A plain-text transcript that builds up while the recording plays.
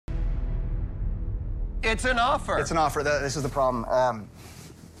It's an offer. It's an offer. This is the problem.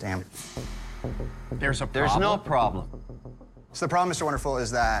 Damn. There's a problem? There's no problem. So the problem, Mr. Wonderful,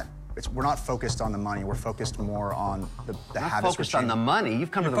 is that we're not focused on the money. We're focused more on the habits. Not focused on the money.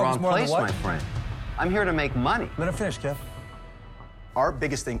 You've come to the wrong place, my friend. I'm here to make money. Let him finish, Kev. Our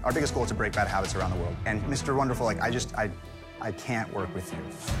biggest goal is to break bad habits around the world. And Mr. Wonderful, like, I can't work with you.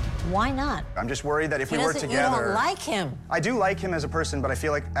 Why not? I'm just worried that if we work together... You don't like him. I do like him as a person, but I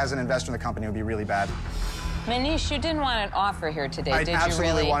feel like as an investor in the company, it would be really bad. Manish, you didn't want an offer here today, did you really? I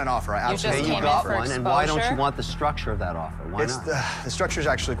absolutely want an offer. I absolutely want an offer. offer. You just came in for exposure? And why don't you want the structure of that offer? Why not? The structure is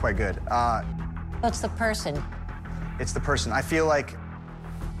actually quite good. What's the person? It's the person. I feel like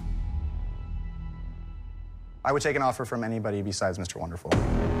I would take an offer from anybody besides Mr. Wonderful.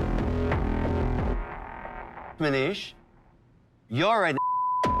 Manish, you're a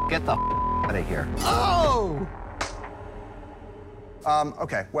get the out of here. Oh!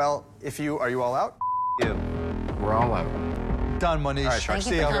 Okay, well, are you all out? You. We're all out. Done, Manish. All right, Shark.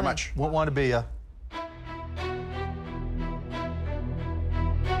 Thank you Very much. Won't want to be ya.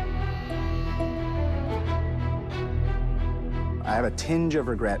 I have a tinge of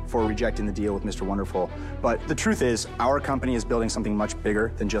regret for rejecting the deal with Mr. Wonderful, but the truth is, our company is building something much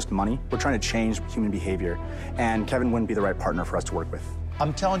bigger than just money. We're trying to change human behavior, and Kevin wouldn't be the right partner for us to work with.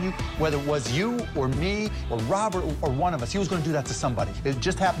 I'm telling you, whether it was you or me or Robert or one of us, he was going to do that to somebody. It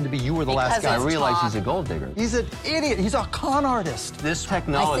just happened to be you were the last guy. I realize he's a gold digger. He's an idiot. He's a con artist. This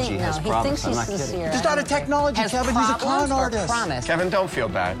technology has problems. I'm not kidding. He's not a technology, Kevin. He's a con artist. Kevin, don't feel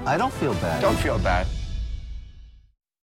bad. I don't feel bad. Don't feel bad.